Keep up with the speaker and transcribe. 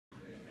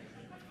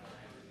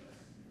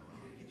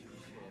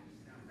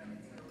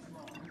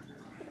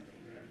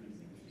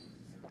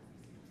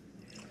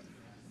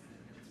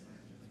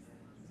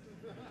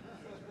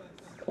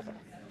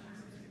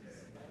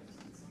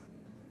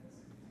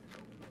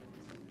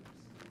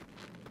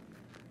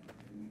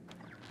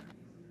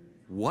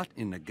What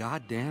in the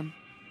goddamn?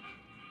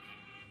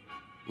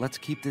 Let's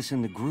keep this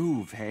in the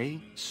groove, hey?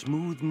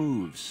 Smooth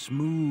moves,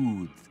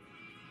 smooth.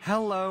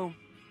 Hello?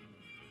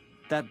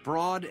 That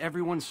broad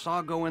everyone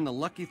saw go in the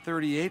Lucky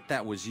 38,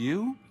 that was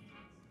you?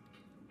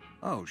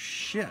 Oh,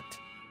 shit.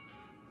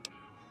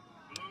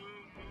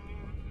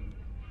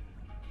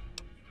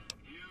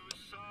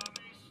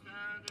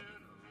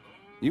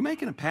 You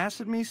making a pass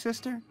at me,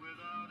 sister?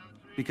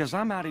 Because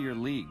I'm out of your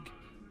league.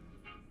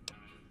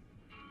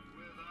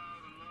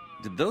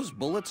 Did those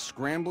bullets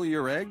scramble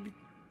your egg?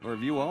 Or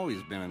have you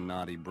always been a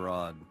naughty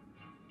broad?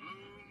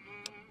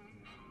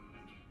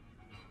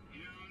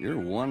 You're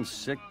one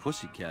sick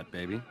pussycat,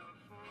 baby.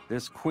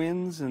 There's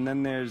Quinn's, and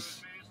then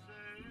there's...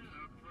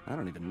 I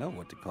don't even know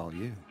what to call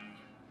you.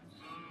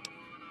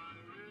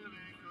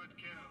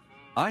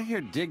 I hear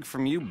dig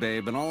from you,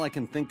 babe, and all I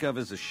can think of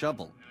is a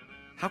shovel.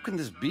 How can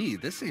this be?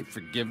 This ain't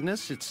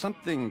forgiveness. It's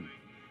something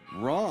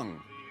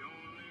wrong.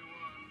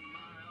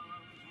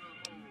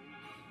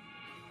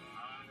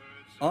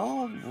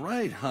 All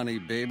right, honey,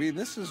 baby.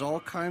 This is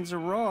all kinds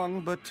of wrong,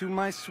 but to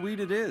my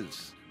sweet it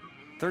is.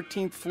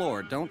 13th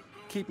floor. Don't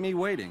keep me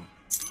waiting.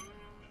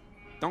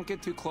 Don't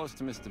get too close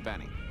to Mr.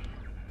 Benny.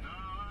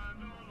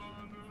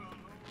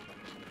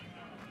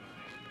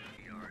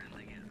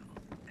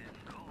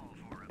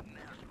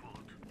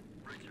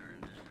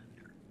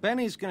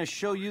 Benny's gonna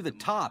show you the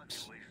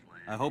tops.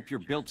 I hope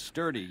you're built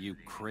sturdy, you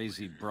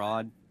crazy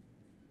broad.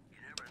 You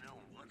never know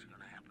what's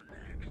gonna happen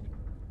next.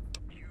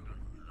 You're gonna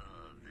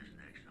love this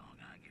next song,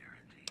 I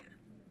guarantee it.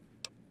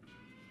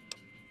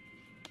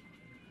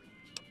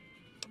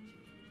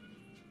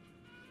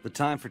 The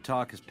time for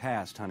talk has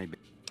passed, honey.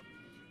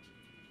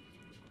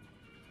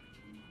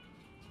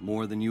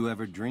 More than you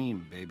ever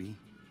dreamed, baby.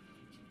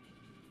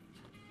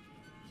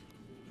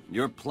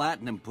 You're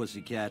platinum,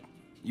 pussycat.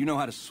 You know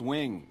how to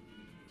swing.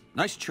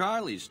 Nice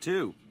Charlies,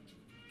 too.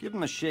 Give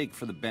him a shake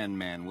for the Ben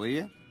man, will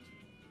you?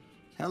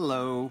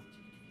 Hello.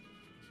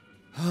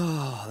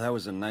 Oh, that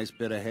was a nice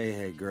bit of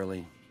hey-hey,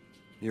 girlie.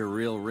 You're a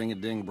real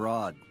ring-a-ding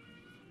broad.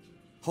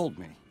 Hold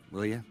me,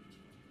 will you?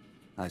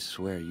 I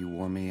swear you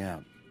wore me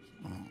out.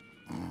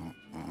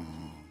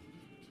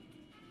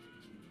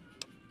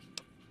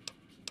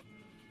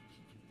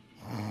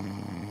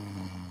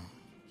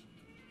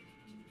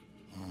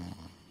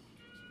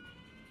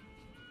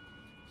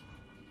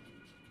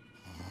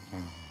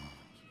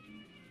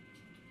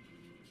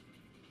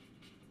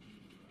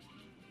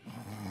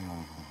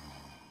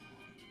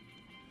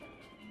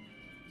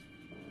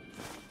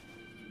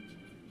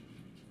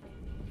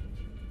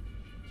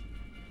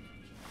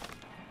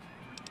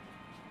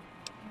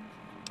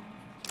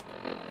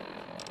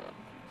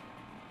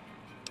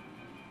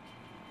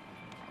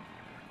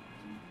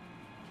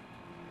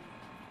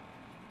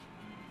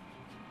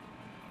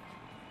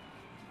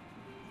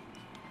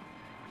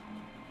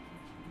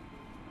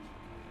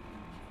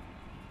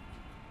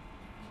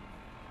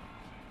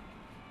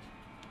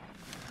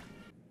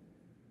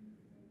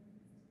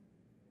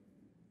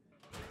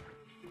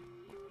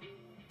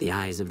 The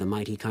eyes of the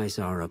mighty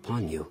Kaisar are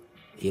upon you.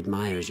 He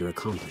admires your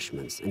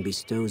accomplishments and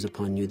bestows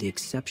upon you the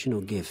exceptional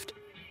gift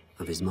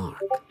of his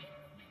mark.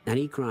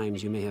 Any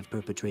crimes you may have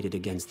perpetrated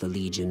against the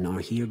Legion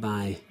are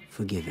hereby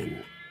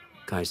forgiven.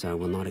 Kaisar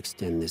will not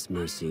extend this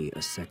mercy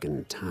a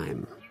second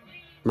time.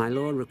 My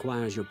lord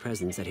requires your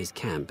presence at his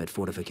camp at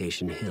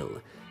Fortification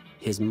Hill.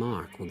 His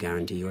mark will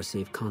guarantee your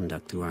safe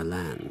conduct through our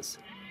lands.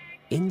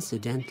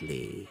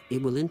 Incidentally,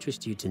 it will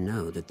interest you to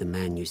know that the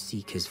man you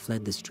seek has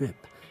fled the Strip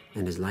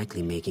and is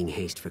likely making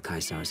haste for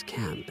Kaisar's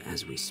camp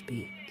as we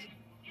speak.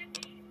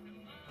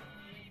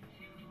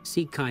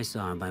 Seek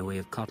Kaisar by way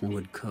of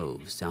Cottonwood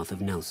Cove, south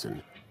of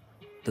Nelson.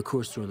 The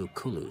Kursorlu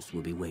Kulus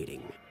will be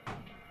waiting.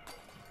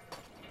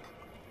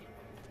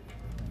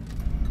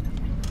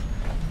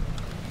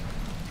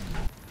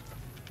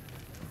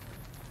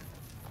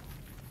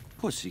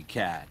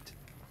 Pussycat.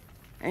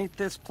 Ain't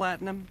this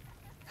platinum?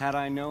 Had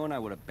I known, I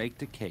would have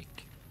baked a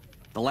cake.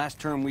 The last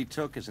term we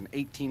took is an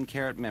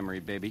 18-karat memory,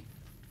 baby.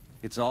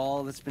 It's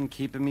all that's been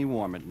keeping me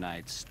warm at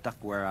night, stuck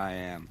where I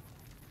am.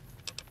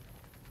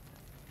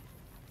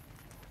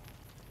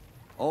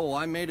 Oh,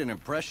 I made an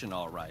impression,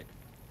 all right.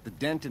 The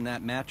dent in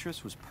that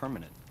mattress was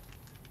permanent.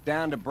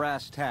 Down to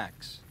brass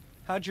tacks.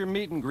 How'd your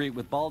meet and greet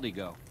with Baldy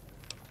go?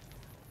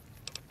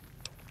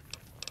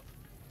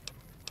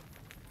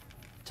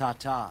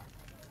 Ta-ta.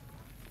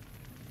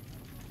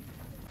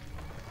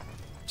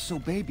 So,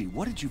 baby,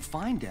 what did you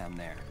find down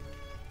there?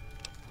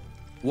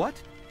 What?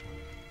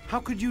 How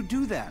could you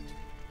do that?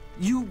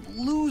 You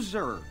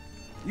loser!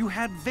 You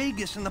had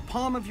Vegas in the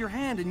palm of your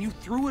hand and you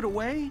threw it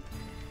away?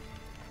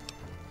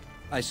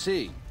 I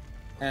see.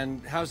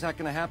 And how's that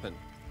gonna happen?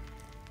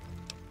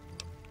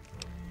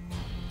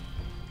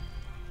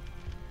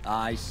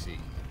 I see.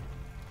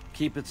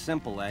 Keep it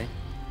simple, eh?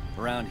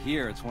 Around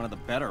here, it's one of the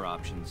better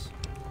options.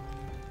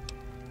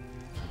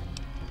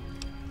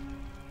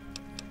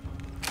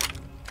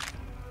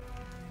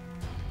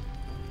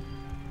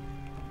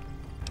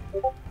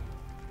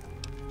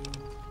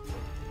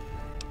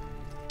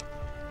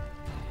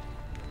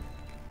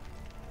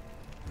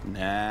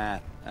 Nah,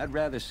 I'd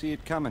rather see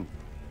it coming.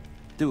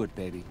 Do it,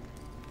 baby.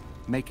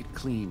 Make it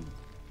clean.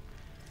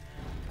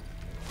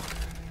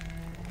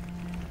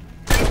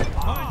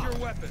 Find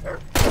your weapon.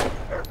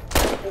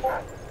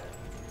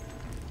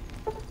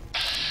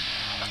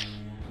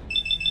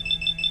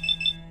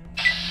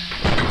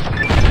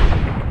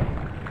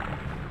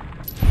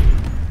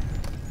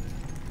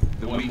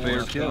 The weak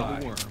bear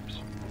killed the worms.